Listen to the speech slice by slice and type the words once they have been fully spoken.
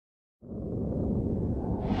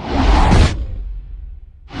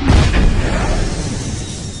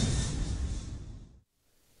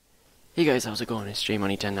Hey guys, how's it going? It's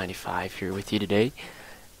JMoney1095 here with you today.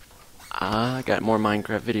 I got more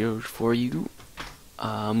Minecraft videos for you.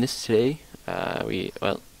 This today,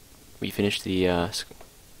 we finished the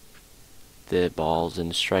balls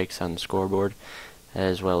and strikes on the scoreboard,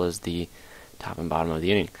 as well as the top and bottom of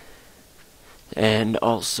the inning. And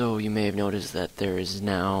also, you may have noticed that there is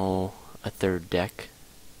now a third deck,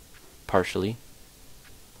 partially,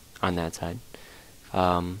 on that side.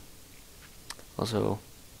 Also,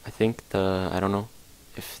 I think I don't know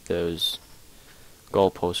if those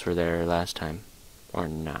goalposts were there last time or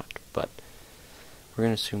not, but we're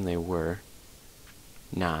going to assume they were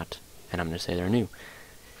not, and I'm going to say they're new.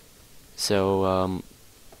 So,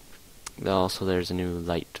 also there's a new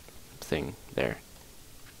light thing there.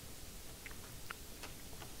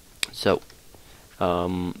 So,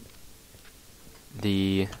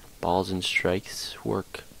 the balls and strikes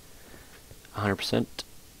work 100%.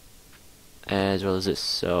 As well as this.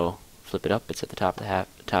 So flip it up, it's at the top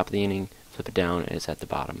of the inning. Flip it down, and it's at the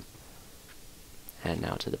bottom. And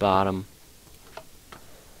now to the bottom,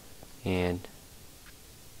 and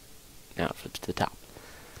now it flips to the top.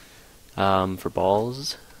 For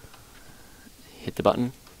balls, hit the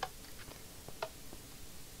button.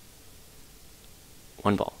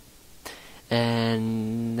 One ball,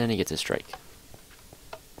 and then he gets a strike.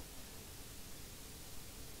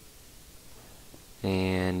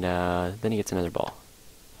 And then he gets another ball.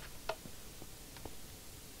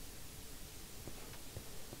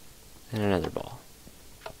 And another ball.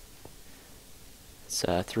 It's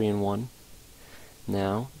 3 and 1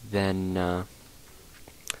 now. Then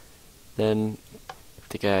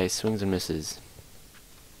the guy swings and misses,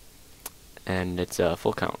 and it's a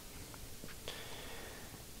full count.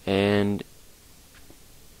 And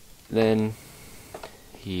then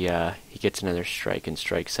he gets another strike and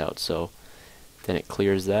strikes out. So then it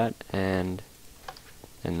clears that, and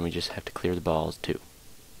then we just have to clear the balls too.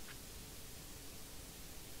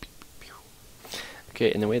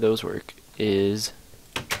 Okay, and the way those work is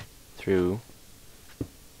through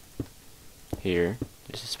here.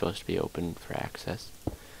 This is supposed to be open for access.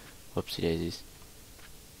 Whoopsie daisies.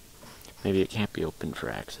 Maybe it can't be open for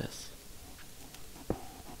access.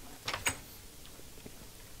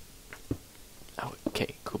 Oh,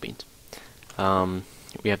 okay, cool beans.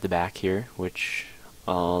 We have the back here, which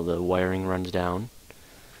all the wiring runs down,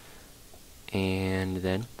 and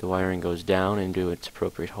then the wiring goes down into its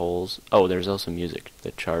appropriate holes. Oh, there's also music.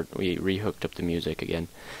 We rehooked up the music again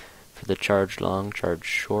for the charge long, charge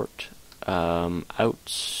short, out,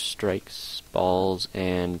 strikes, balls,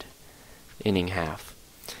 and inning half.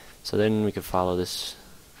 So then we could follow this.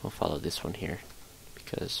 We'll follow this one here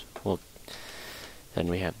because then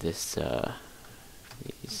we have this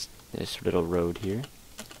this little road here.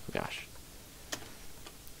 Oh gosh.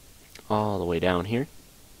 All the way down here.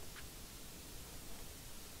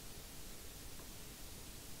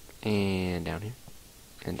 And down here.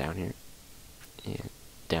 And down here. And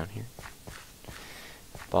down here.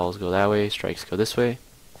 Balls go that way, strikes go this way.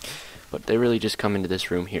 But they really just come into this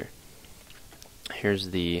room here. Here's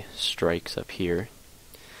the strikes up here.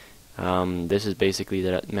 This is basically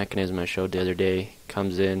that mechanism I showed the other day.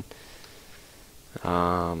 Comes in.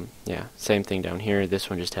 Yeah, same thing down here. This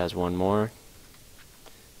one just has one more,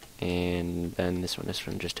 and then this one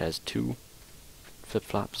just has two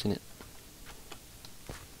flip-flops in it,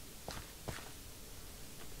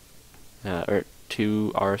 or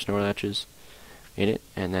two RS NOR latches in it,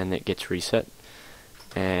 and then it gets reset.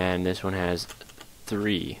 And this one has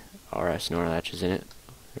 3 RS NOR latches in it.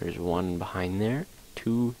 There's one behind there,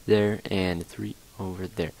 2 there, and 3 over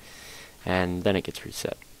there, and then it gets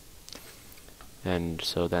reset. And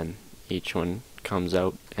so then each one comes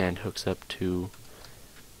out and hooks up to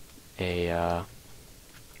a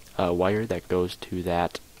wire that goes to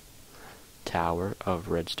that tower of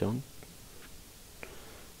redstone.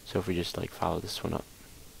 So if we just follow this one up,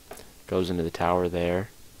 goes into the tower there,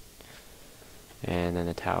 and then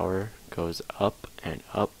the tower goes up and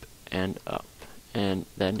up and up, and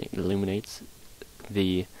then it illuminates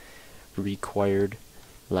the required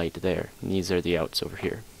light there. And these are the outs over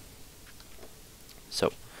here.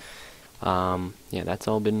 So, yeah, that's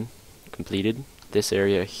all been completed. This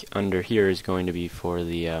area under here is going to be for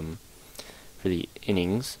the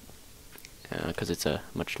innings, because it's a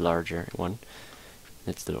much larger one.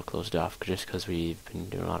 It's a little closed off just because we've been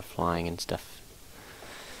doing a lot of flying and stuff.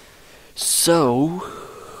 So,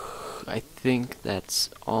 I think that's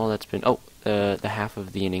all that's been. Oh, the half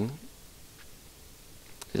of the inning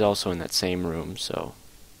is also in that same room. So,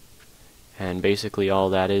 and basically all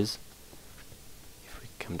that is.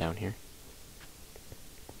 Come down here.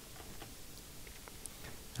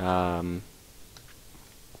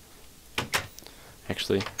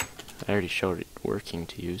 Actually, I already showed it working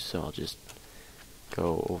to you, so I'll just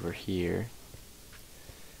go over here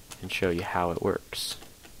and show you how it works.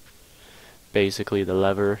 Basically, the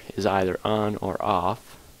lever is either on or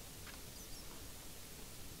off,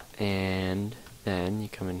 and then you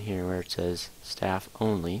come in here where it says staff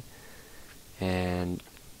only, and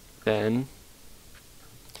then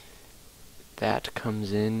that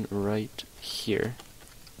comes in right here.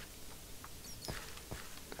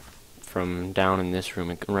 From down in this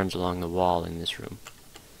room, it runs along the wall in this room.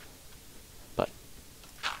 But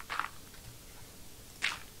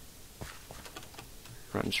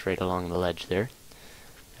runs straight along the ledge there,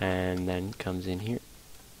 and then comes in here,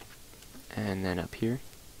 and then up here,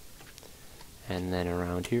 and then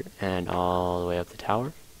around here, and all the way up the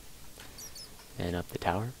tower, and up the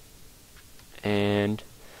tower, and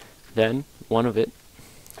then one of the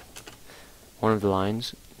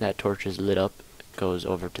lines, that torch is lit up, goes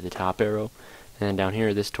over to the top arrow, and then down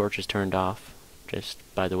here this torch is turned off just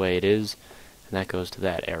by the way it is, and that goes to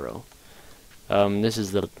that arrow. This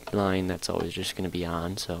is the line that's always just going to be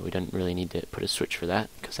on, so we don't really need to put a switch for that,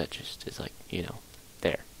 because that just is like, you know,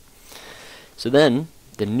 there. So then,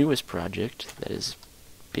 the newest project that is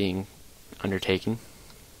being undertaken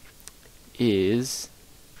is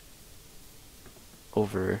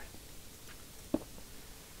over...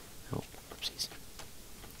 Oh, oopsies.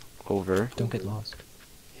 Over... Don't get lost.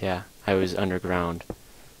 Yeah, I was underground.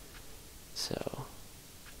 So...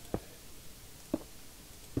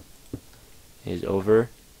 is over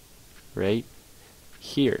right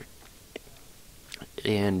here.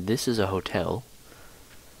 And this is a hotel.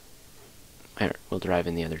 We'll drive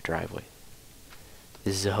in the other driveway.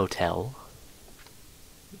 This is a hotel.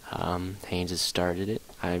 Haynes has started it.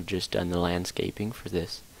 I've just done the landscaping for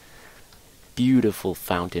this beautiful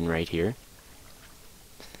fountain right here.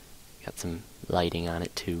 Got some lighting on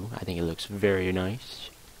it too. I think it looks very nice.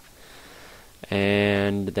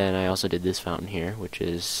 And then I also did this fountain here, which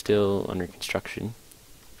is still under construction,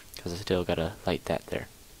 because I still gotta light that there.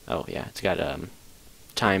 Oh yeah, it's got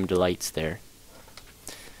timed lights there.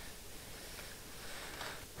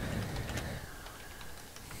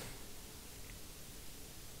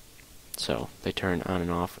 So they turn on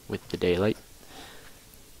and off with the daylight.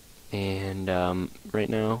 And right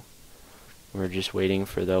now we're just waiting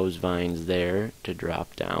for those vines there to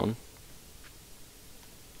drop down.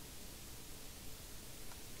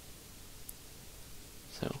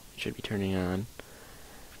 So it should be turning on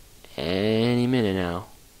any minute now.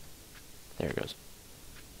 There it goes.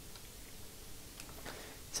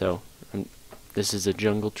 So this is a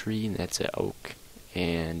jungle tree, and that's an oak.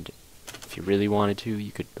 And if you really wanted to,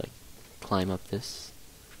 you could like climb up this,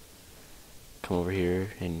 come over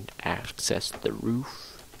here and access the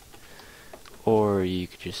roof, or you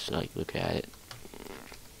could just like look at it.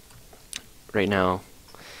 Right now,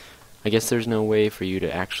 I guess there's no way for you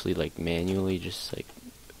to actually like manually just like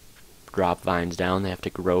drop vines down. They have to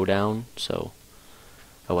grow down, so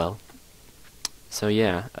oh well. So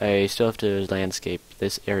yeah, I still have to landscape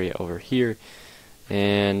this area over here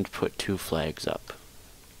and put 2 flags up.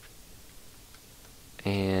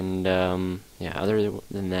 And yeah, other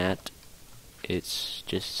than that, it's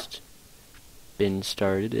just been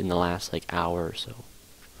started in the last like hour or so.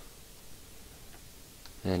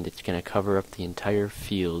 And it's gonna cover up the entire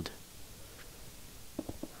field.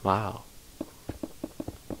 Wow.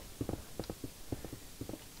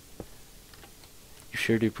 You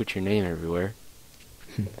sure do put your name everywhere.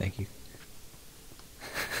 Thank you.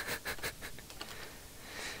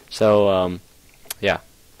 So, yeah.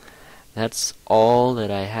 That's all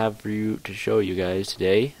that I have for you to show you guys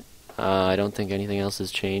today. I don't think anything else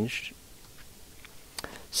has changed.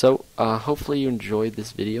 So, hopefully you enjoyed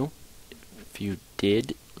this video. If you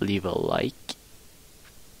did, leave a like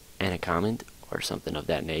and a comment or something of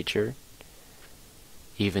that nature.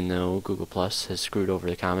 Even though Google Plus has screwed over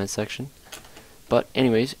the comment section. But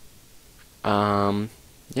anyways,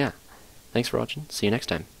 yeah. Thanks for watching. See you next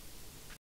time.